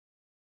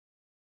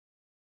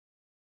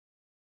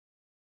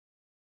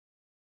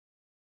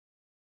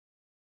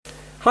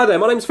Hi there,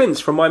 my name's Vince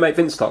from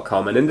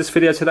mymatevince.com, and in this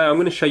video today I'm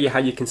going to show you how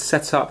you can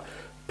set up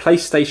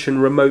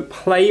PlayStation Remote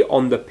Play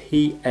on the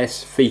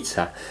PS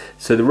Vita.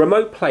 So the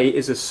Remote Play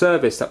is a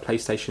service that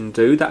PlayStation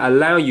do that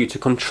allow you to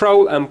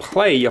control and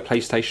play your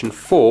PlayStation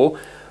 4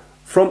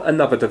 from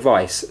another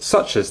device,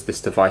 such as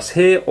this device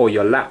here, or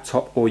your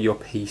laptop, or your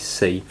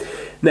PC.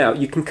 Now,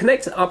 you can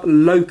connect it up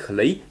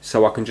locally,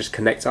 so I can just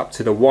connect up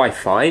to the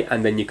Wi-Fi,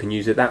 and then you can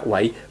use it that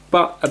way.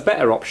 But a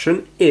better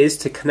option is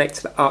to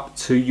connect it up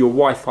to your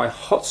Wi-Fi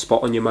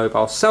hotspot on your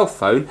mobile cell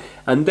phone,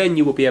 and then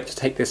you will be able to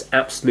take this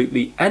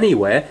absolutely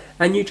anywhere,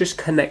 and you just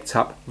connect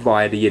up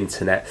via the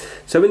internet.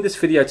 So in this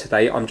video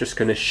today, I'm just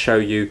going to show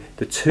you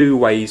the two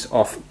ways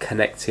of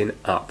connecting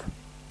up.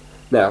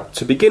 Now,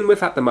 to begin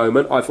with, at the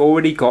moment, I've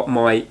already got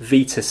my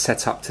Vita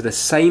set up to the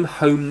same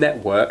home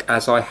network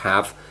as I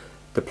have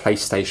the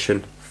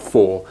PlayStation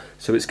 4.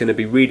 So it's going to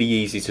be really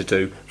easy to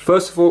do.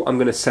 First of all, I'm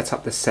going to set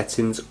up the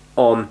settings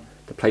on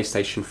the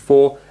PlayStation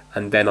 4,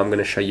 and then I'm going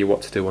to show you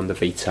what to do on the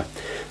Vita.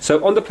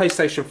 So on the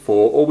PlayStation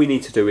 4, all we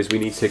need to do is we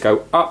need to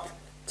go up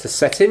to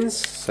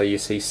settings. So you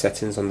see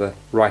settings on the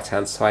right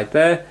hand side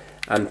there,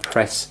 and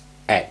press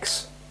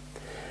X.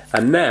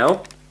 And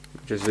now,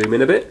 just zoom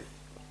in a bit.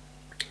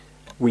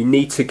 We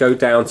need to go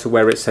down to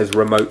where it says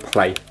Remote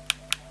Play.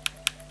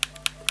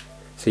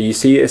 So you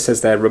see it says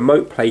there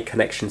Remote Play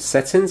Connection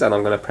Settings, and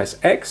I'm going to press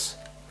X.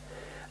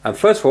 And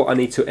first of all, I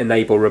need to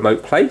enable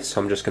Remote Play, so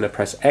I'm just going to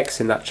press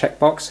X in that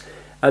checkbox.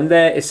 And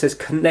there it says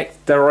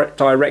connect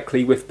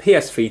directly with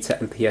PS Vita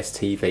and PS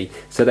TV.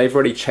 So they've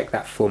already checked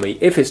that for me.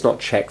 If it's not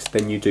checked,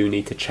 then you do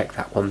need to check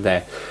that one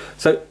there.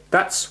 So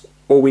that's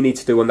all we need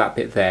to do on that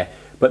bit there.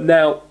 But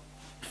now,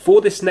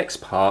 for this next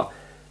part,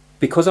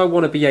 because I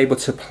want to be able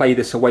to play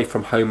this away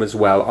from home as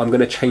well, I'm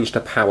going to change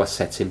the power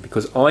setting,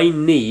 because I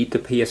need the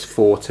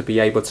PS4 to be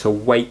able to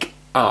wake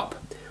up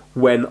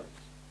when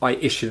I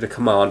issue the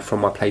command from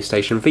my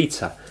PlayStation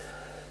Vita.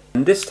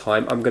 And this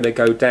time I'm going to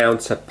go down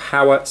to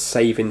Power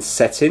Saving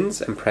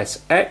Settings and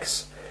press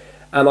X.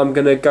 And I'm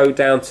going to go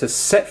down to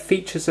Set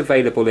Features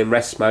Available in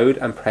Rest Mode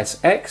and press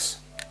X.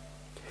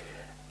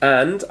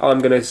 And I'm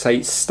going to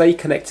say Stay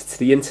Connected to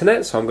the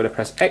Internet, so I'm going to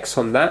press X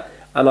on that.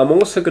 And I'm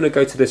also going to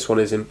go to this one,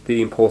 is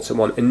the important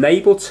one,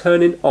 enable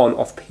turning on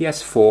of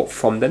PS4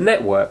 from the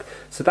network.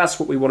 So that's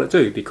what we want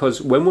to do, because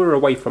when we're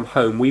away from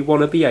home, we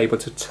want to be able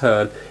to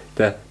turn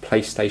the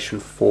PlayStation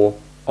 4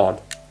 on.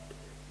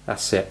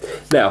 That's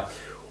it. Now,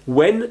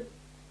 when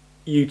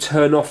you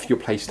turn off your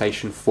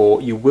PlayStation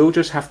 4, you will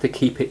just have to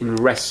keep it in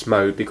rest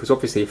mode, because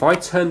obviously if I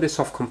turn this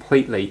off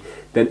completely,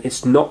 then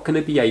it's not going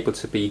to be able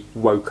to be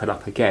woken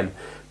up again.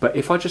 But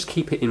if I just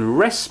keep it in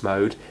rest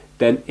mode,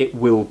 then it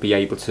will be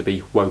able to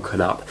be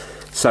woken up.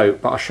 So,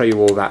 but I'll show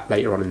you all that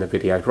later on in the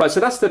video. Right, so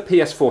that's the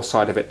PS4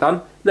 side of it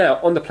done. Now,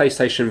 on the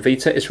PlayStation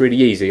Vita, it's really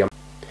easy.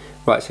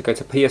 Right, so go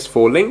to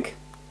PS4 link,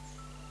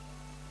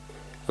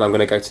 and I'm going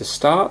to go to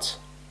Start.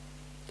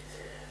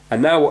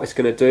 And now what it's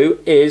going to do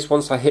is,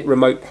 once I hit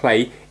Remote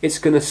Play, it's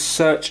going to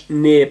search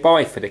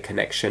nearby for the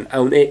connection,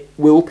 and it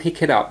will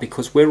pick it up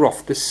because we're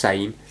off the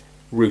same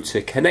router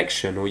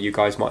connection, or you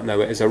guys might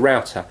know it as a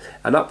router.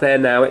 And up there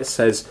now it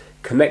says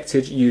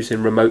connected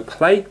using Remote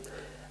Play,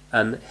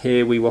 and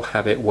here we will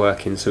have it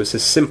working. So it's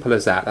as simple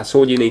as that. That's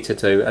all you need to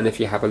do. And if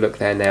you have a look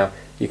there now,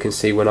 you can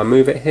see when I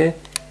move it here,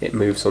 it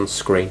moves on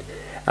screen.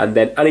 And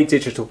then any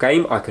digital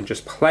game I can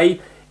just play.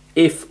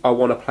 If I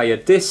want to play a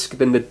disc,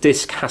 then the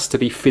disc has to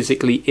be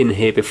physically in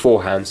here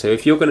beforehand. So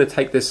if you're going to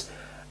take this,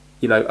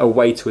 you know,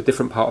 away to a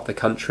different part of the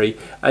country,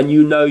 and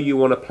you know you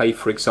want to play,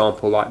 for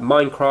example, like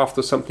Minecraft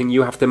or something,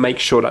 you have to make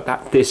sure that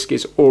that disc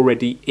is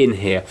already in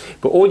here.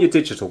 But all your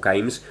digital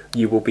games,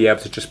 you will be able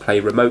to just play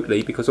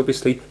remotely, because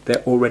obviously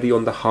they're already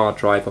on the hard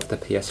drive of the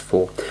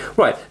PS4.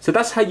 Right, so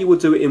that's how you will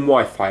do it in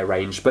Wi-Fi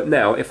range. But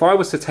now, if I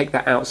was to take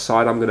that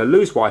outside, I'm going to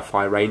lose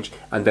Wi-Fi range,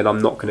 and then I'm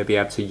not going to be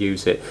able to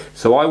use it.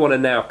 So I want to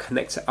now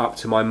connect it up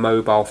to my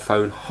mobile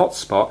phone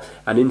hotspot,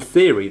 and in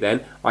theory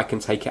then, I can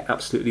take it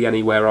absolutely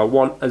anywhere I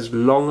want, as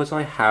long as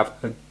I have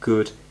a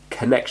good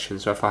connection.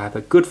 So if I have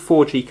a good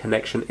 4G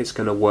connection, it's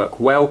going to work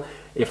well.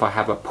 If I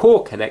have a poor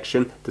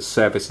connection, the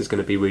service is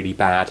going to be really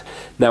bad.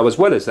 Now, as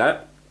well as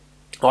that,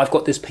 I've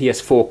got this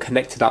PS4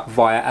 connected up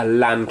via a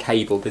LAN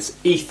cable, this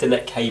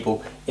Ethernet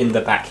cable in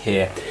the back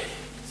here.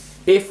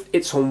 If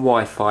it's on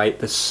Wi-Fi,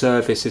 the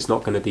service is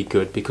not going to be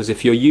good, because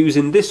if you're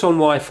using this on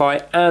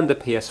Wi-Fi and the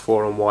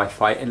PS4 on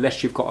Wi-Fi,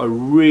 unless you've got a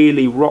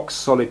really rock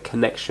solid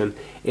connection,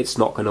 it's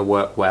not going to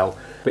work well.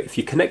 But if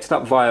you connect it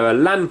up via a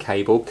LAN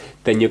cable,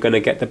 then you're going to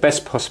get the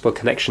best possible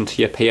connection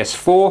to your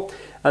PS4,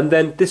 and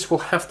then this will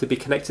have to be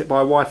connected by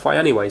Wi-Fi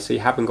anyway, so you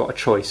haven't got a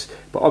choice.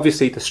 But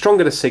obviously the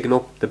stronger the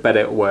signal, the better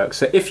it works.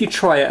 So if you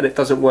try it and it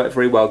doesn't work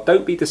very well,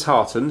 don't be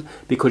disheartened,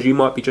 because you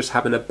might be just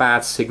having a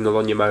bad signal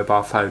on your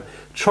mobile phone.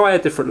 Try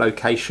a different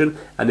location,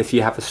 and if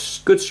you have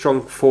a good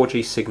strong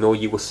 4G signal,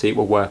 you will see it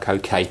will work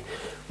okay.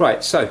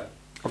 Right, so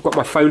I've got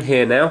my phone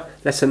here now.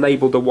 Let's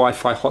enable the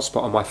Wi-Fi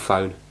hotspot on my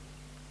phone.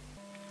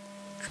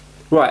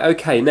 Right,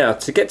 okay, now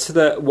to get to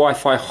the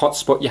Wi-Fi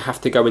hotspot you have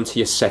to go into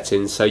your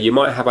settings. So you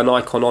might have an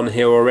icon on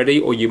here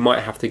already, or you might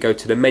have to go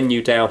to the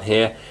menu down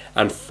here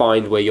and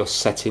find where your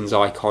settings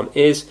icon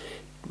is.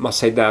 I must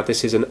say now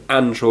this is an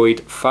Android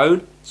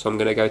phone, so I'm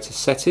going to go to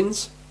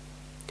settings.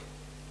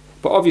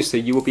 But obviously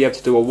you will be able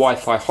to do a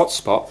Wi-Fi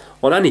hotspot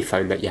on any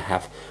phone that you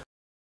have.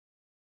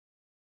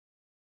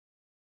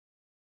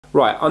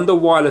 Right, under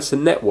wireless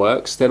and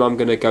networks, then I'm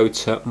going to go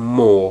to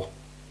more.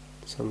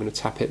 So I'm going to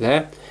tap it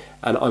there.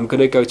 And I'm going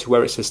to go to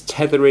where it says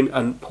tethering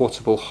and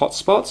portable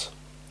hotspot.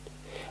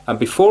 And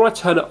before I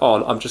turn it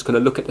on, I'm just going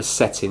to look at the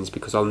settings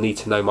because I'll need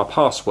to know my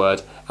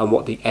password and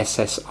what the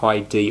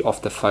SSID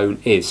of the phone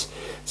is.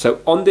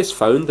 So on this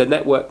phone, the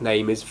network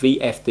name is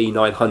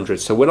VFD900.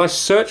 So when I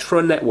search for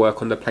a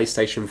network on the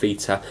PlayStation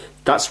Vita,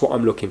 that's what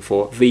I'm looking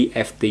for,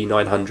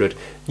 VFD900.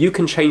 You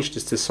can change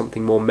this to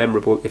something more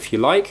memorable if you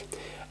like.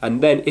 And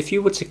then if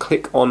you were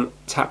to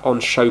tap on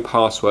show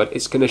password,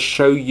 it's going to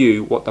show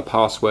you what the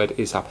password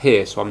is up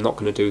here. So I'm not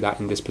going to do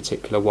that in this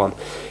particular one.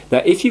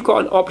 Now, if you've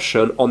got an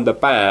option on the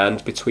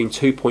band between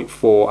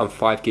 2.4 and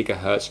 5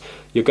 gigahertz,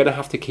 you're going to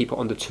have to keep it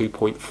on the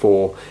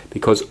 2.4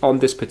 because on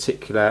this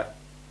particular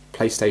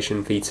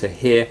PlayStation Vita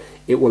here,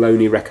 it will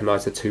only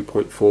recognize the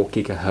 2.4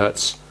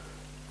 gigahertz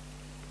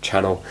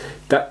channel.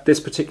 This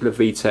particular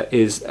Vita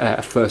is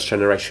a first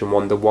generation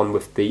one, the one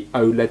with the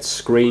OLED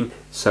screen,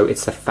 so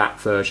it's the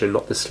fat version,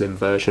 not the slim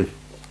version.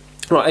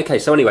 Right, okay,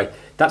 so anyway,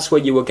 that's where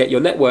you will get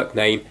your network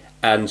name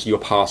and your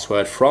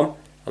password from.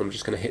 I'm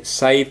just going to hit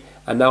save,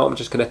 and now I'm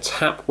just going to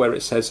tap where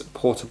it says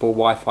portable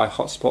Wi-Fi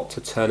hotspot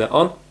to turn it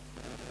on.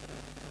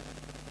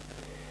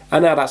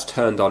 And now that's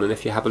turned on, and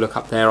if you have a look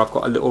up there, I've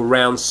got a little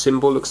round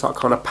symbol, looks like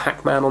kind of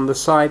Pac-Man on the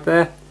side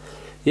there.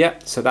 Yeah,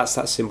 so that's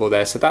that symbol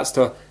there. So that's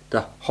the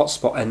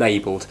hotspot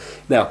enabled.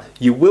 Now,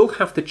 you will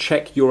have to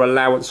check your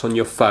allowance on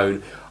your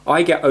phone.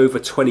 I get over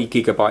 20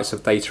 gigabytes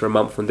of data a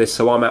month from this,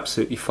 so I'm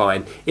absolutely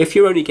fine. If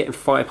you're only getting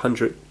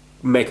 500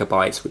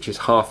 megabytes, which is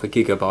half a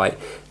gigabyte,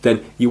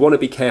 then you want to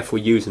be careful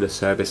using a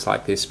service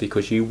like this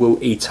because you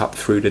will eat up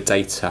through the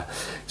data.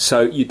 So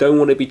you don't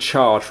want to be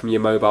charged from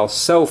your mobile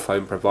cell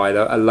phone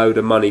provider a load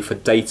of money for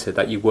data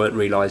that you weren't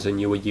realizing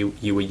you were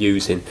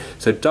using.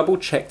 So double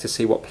check to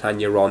see what plan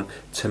you're on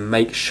to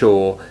make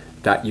sure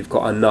that you've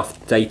got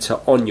enough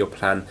data on your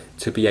plan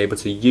to be able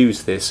to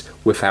use this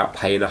without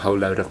paying a whole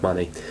load of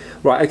money.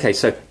 Right, okay,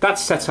 so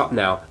that's set up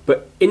now,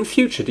 but in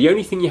future the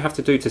only thing you have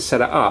to do to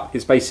set it up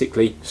is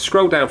basically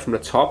scroll down from the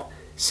top,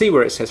 see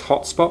where it says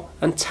hotspot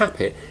and tap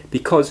it,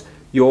 because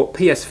your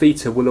PS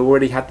Vita will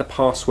already have the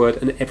password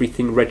and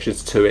everything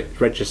registered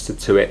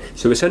to it.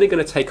 So it's only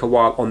going to take a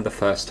while on the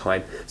first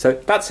time. So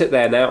that's it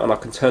there now, and I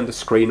can turn the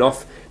screen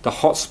off. The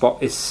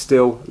hotspot is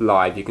still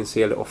live. You can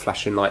see a little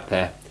flashing light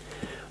there.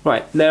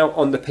 Right, now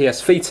on the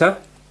PS Vita,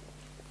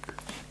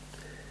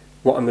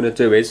 what I'm going to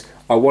do is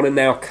I want to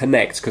now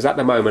connect, because at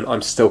the moment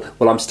I'm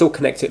still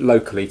connected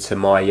locally to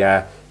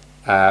my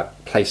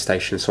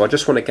PlayStation. So I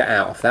just want to get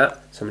out of that.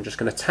 So I'm just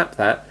going to tap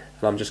that,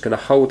 and I'm just going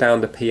to hold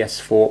down the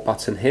PS4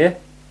 button here,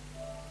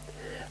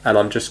 and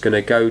I'm just going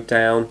to go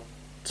down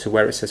to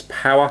where it says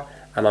power,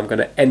 and I'm going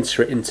to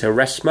enter it into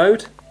rest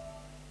mode.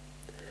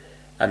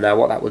 And now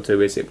what that will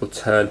do is it will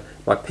turn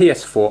my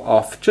PS4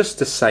 off just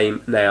the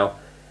same now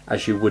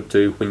as you would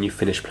do when you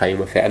finish playing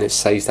with it, and it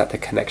says that the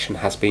connection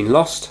has been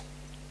lost.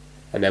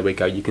 And there we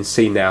go, you can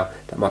see now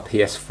that my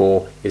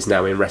PS4 is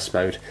now in rest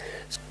mode.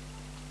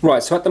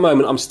 Right, so at the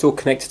moment I'm still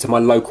connected to my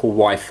local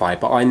Wi-Fi,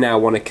 but I now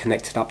want to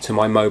connect it up to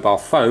my mobile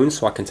phone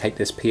so I can take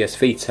this PS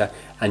Vita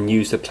and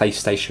use the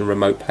PlayStation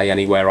Remote Play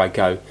anywhere I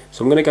go.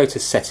 So I'm going to go to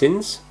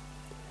Settings,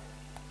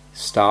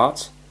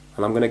 Start,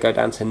 and I'm going to go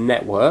down to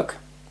Network.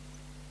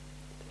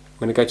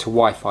 I'm going to go to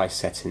Wi-Fi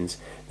settings.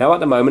 Now at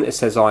the moment it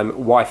says I'm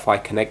Wi-Fi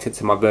connected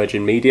to my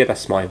Virgin Media,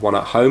 that's my one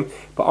at home,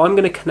 but I'm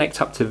going to connect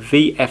up to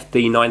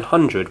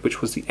VFD900, which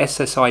was the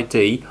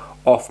SSID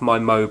of my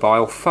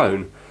mobile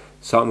phone.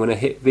 So I'm going to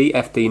hit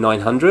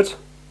VFD900,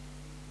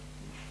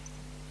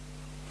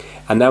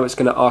 and now it's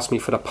going to ask me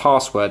for the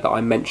password that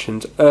I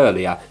mentioned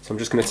earlier. So I'm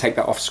just going to take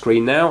that off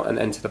screen now and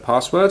enter the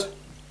password.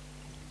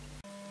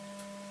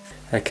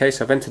 Okay,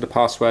 so I've entered the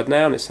password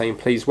now and it's saying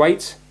please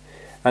wait.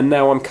 And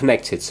now I'm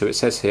connected, so it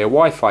says here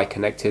Wi-Fi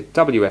connected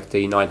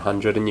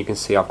WFD900, and you can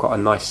see I've got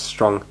a nice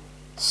strong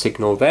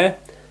signal there.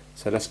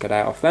 So let's get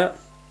out of that.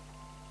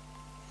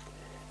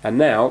 And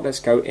now let's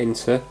go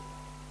into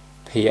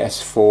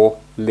PS4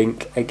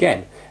 link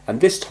again.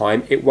 And this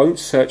time it won't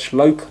search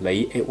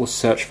locally, it will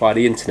search via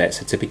the internet.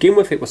 So to begin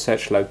with, it will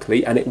search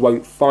locally and it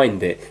won't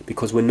find it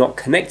because we're not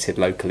connected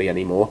locally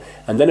anymore.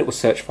 And then it will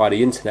search via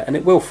the internet and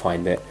it will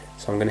find it.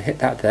 So I'm going to hit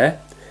that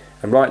there.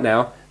 And right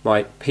now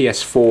my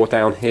PS4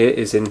 down here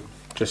is in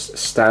just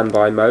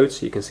standby mode,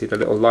 so you can see the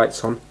little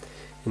lights on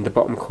in the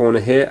bottom corner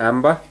here,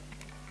 amber.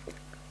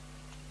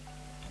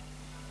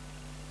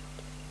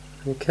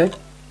 Okay.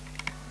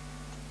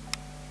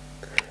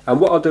 And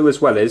what I'll do as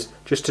well is,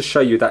 just to show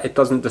you that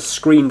the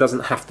screen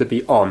doesn't have to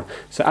be on.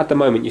 So at the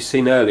moment, you've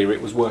seen earlier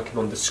it was working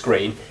on the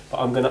screen,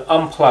 but I'm going to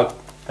unplug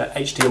the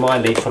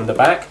HDMI lead from the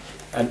back,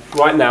 And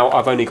right now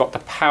I've only got the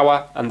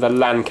power and the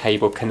LAN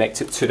cable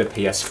connected to the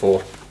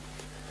PS4.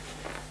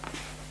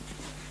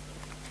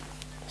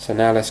 So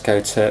now let's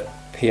go to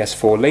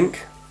PS4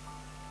 link,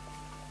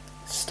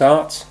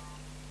 start,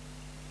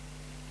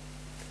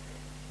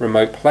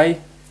 remote play. It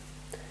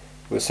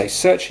will say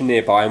searching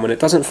nearby, and when it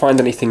doesn't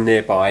find anything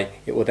nearby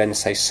it will then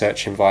say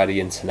searching via the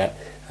internet,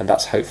 and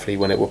that's hopefully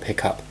when it will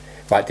pick up.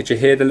 Right, did you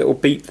hear the little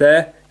beep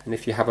there? And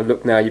if you have a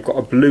look now, you've got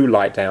a blue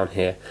light down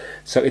here.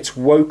 So it's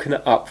woken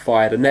it up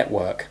via the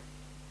network.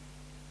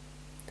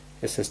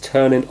 It says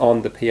turning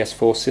on the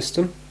PS4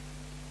 system.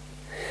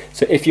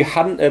 So if you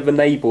hadn't have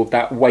enabled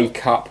that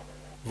wake up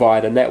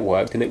via the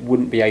network, then it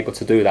wouldn't be able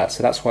to do that.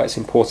 So that's why it's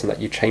important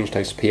that you change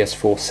those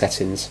PS4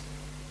 settings.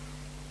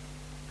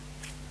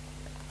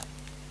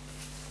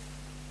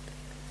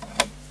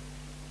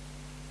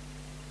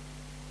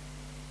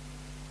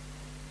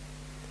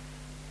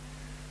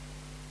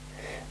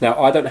 Now,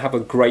 I don't have a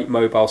great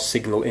mobile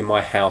signal in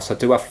my house. I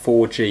do have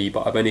 4G,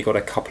 but I've only got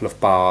a couple of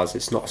bars.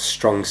 It's not a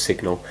strong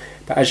signal.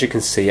 But as you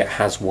can see, it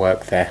has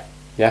worked there.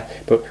 Yeah,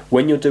 but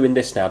when you're doing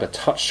this now, the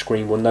touch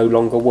screen will no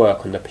longer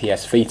work on the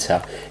PS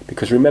Vita,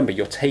 because remember,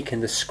 you're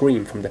taking the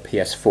screen from the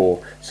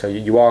PS4, so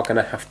you are going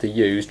to have to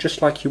use,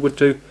 just like you would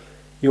do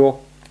your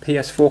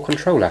PS4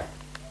 controller.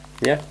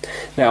 Yeah.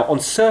 Now,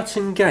 on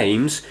certain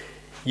games,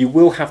 you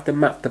will have to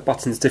map the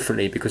buttons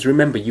differently, because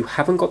remember, you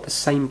haven't got the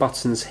same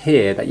buttons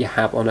here that you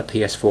have on a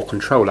PS4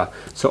 controller.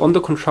 So on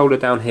the controller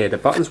down here, the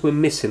buttons we're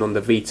missing on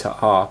the Vita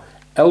are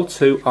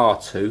L2,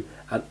 R2,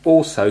 and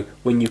also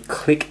when you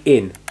click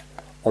in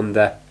on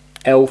the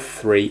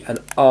L3 and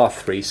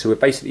R3. So we're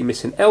basically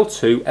missing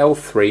L2,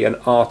 L3 and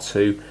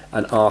R2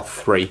 and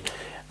R3.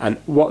 And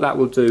what that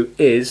will do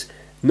is,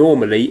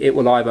 normally it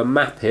will either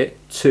map it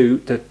to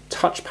the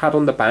touchpad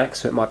on the back,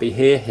 so it might be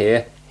here,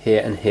 here,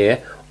 here and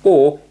here,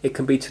 or it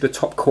can be to the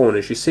top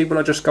corners. You see when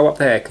I just go up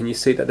there, can you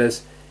see that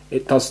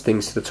it does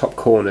things to the top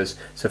corners?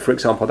 So for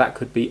example, that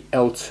could be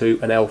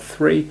L2 and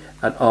L3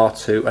 and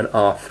R2 and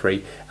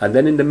R3. And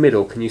then in the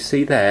middle, can you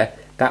see there,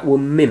 that will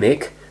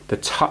mimic the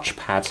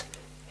touchpad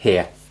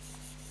here.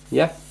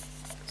 Yeah,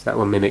 so that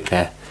will mimic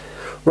there.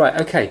 Right,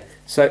 okay,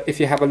 so if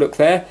you have a look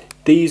there,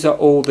 these are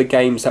all the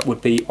games that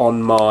would be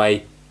on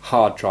my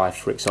hard drive,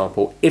 for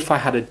example. If I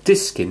had a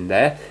disc in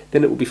there,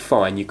 then it would be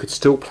fine. You could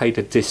still play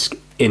the disc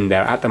in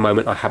there. At the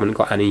moment, I haven't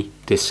got any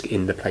disc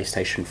in the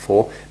PlayStation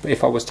 4. But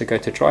if I was to go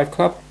to Drive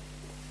Club,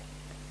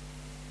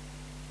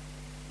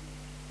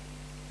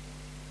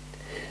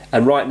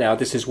 and right now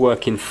this is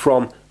working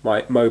from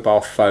my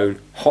mobile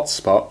phone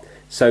hotspot.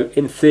 So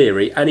in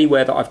theory,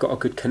 anywhere that I've got a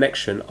good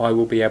connection, I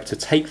will be able to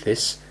take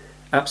this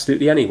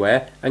absolutely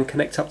anywhere and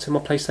connect up to my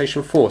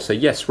PlayStation 4. So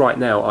yes, right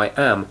now I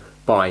am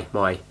by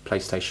my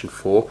PlayStation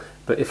 4,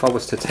 but if I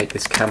was to take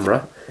this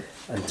camera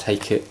and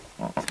take it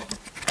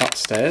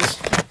upstairs,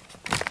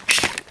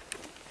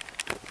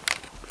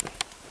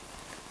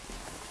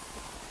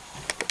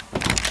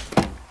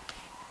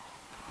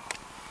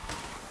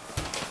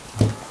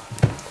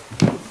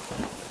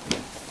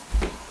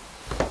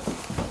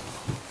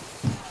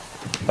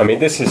 I mean,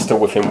 this is still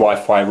within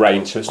Wi-Fi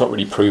range, so it's not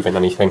really proving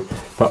anything,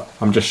 but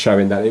I'm just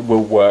showing that it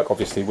will work,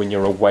 obviously, when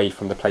you're away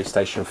from the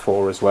PlayStation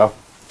 4 as well.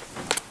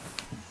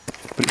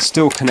 But it's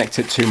still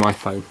connected to my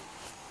phone.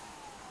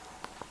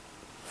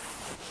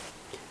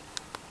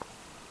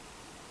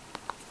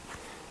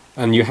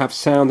 And you have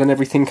sound and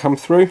everything come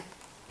through.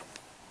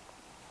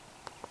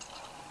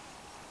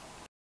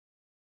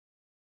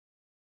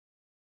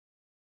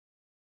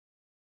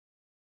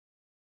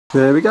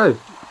 There we go.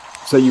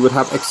 So you would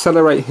have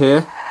accelerate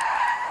here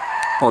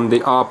on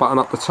the R button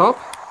up the top.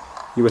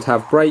 You would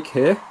have brake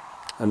here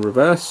and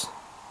reverse.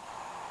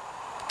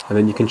 And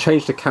then you can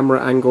change the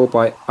camera angle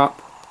by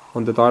up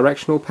on the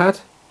directional pad.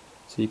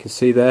 So you can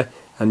see there.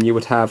 And you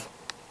would have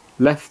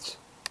left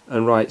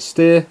and right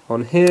steer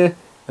on here.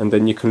 And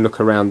then you can look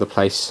around the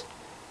place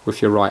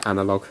with your right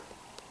analog.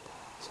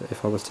 So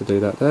if I was to do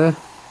that there,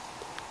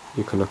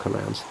 you can look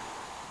around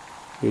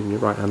using your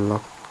right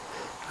analog.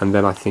 And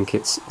then I think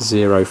it's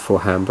 0 for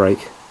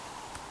handbrake.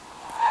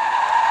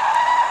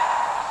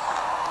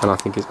 And I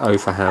think it's O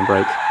for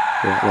handbrake.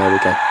 Yeah, there we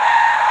go.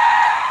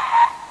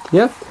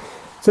 Yeah,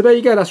 so there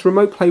you go. That's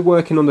remote play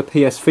working on the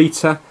PS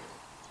Vita,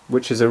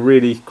 which is a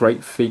really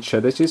great feature.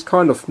 This is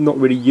kind of not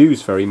really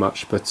used very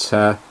much, but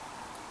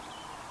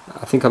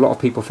I think a lot of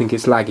people think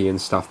it's laggy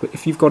and stuff. But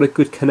if you've got a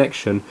good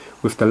connection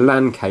with the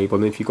LAN cable,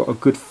 and if you've got a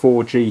good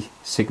 4G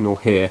signal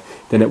here,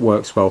 then it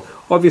works well.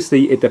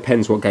 Obviously, it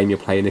depends what game you're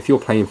playing. If you're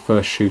playing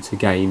first shooter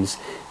games,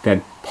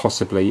 then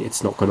possibly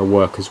it's not going to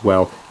work as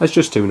well as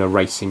just doing a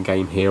racing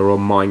game here, or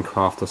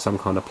Minecraft or some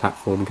kind of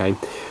platform game.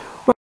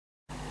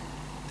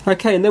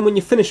 Okay, and then when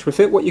you're finished with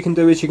it, what you can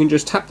do is you can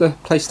just tap the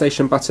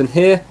PlayStation button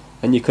here,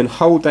 and you can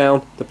hold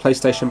down the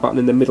PlayStation button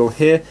in the middle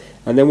here,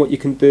 and then what you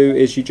can do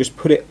is you just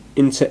put it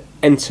into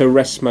enter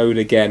rest mode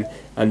again,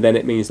 and then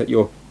it means that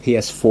your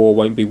PS4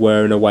 won't be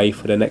wearing away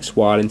for the next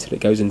while until it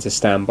goes into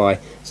standby.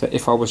 So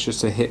if I was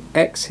just to hit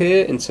X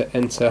here into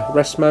enter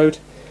rest mode,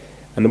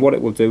 and then what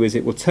it will do is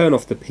it will turn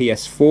off the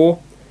PS4,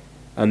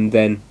 and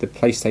then the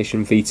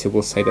PlayStation Vita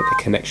will say that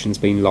the connection's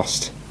been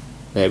lost.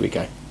 There we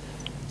go.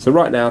 So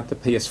right now the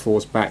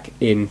PS4's back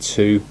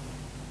into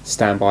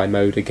standby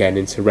mode again,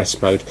 into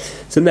rest mode.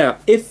 So now,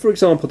 if for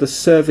example the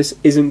service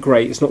isn't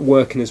great, it's not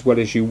working as well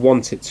as you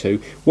want it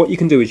to, what you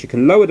can do is you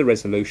can lower the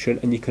resolution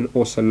and you can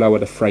also lower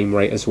the frame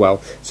rate as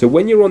well. So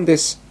when you're on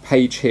this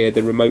page here,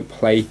 the remote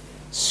play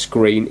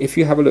screen, if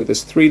you have a look,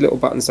 there's 3 little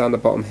buttons down the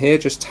bottom here.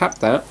 Just tap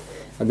that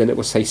and then it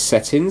will say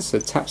settings. So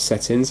tap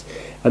settings,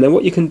 and then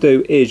what you can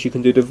do is you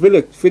can do the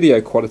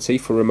video quality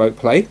for remote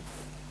play,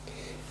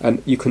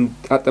 and you can,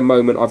 at the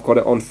moment I've got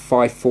it on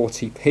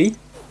 540p.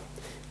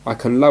 I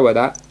can lower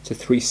that to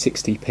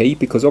 360p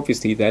because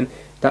obviously then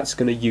that's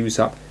going to use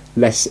up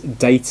less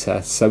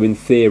data. So in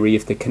theory,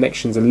 if the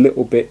connection's a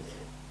little bit,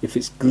 if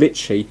it's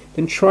glitchy,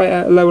 then try it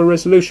at a lower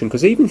resolution,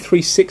 because even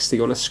 360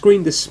 on a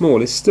screen this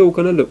small is still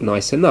going to look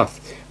nice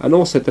enough. And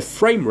also the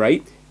frame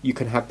rate you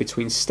can have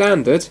between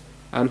standard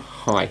and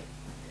high.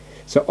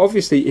 So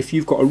obviously if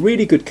you've got a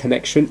really good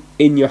connection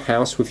in your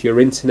house with your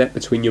internet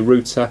between your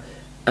router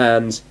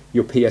and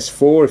your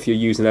PS4, if you're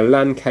using a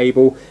LAN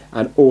cable,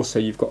 and also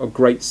you've got a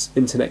great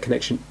internet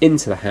connection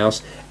into the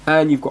house,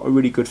 and you've got a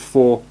really good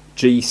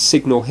 4G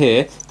signal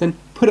here, then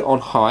put it on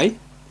high,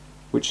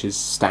 which is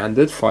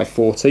standard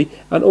 540,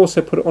 and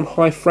also put it on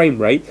high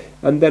frame rate,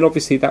 and then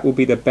obviously that will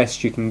be the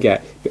best you can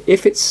get. But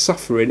if it's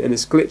suffering and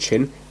it's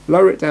glitching,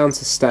 lower it down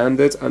to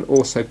standard and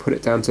also put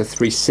it down to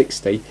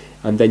 360,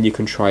 and then you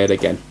can try it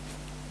again.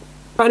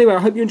 But anyway, I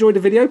hope you enjoyed the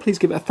video. Please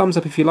give it a thumbs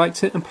up if you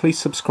liked it, and please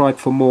subscribe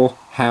for more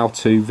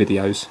how-to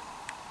videos.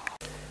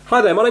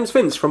 Hi there, my name's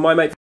Vince from My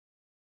Mate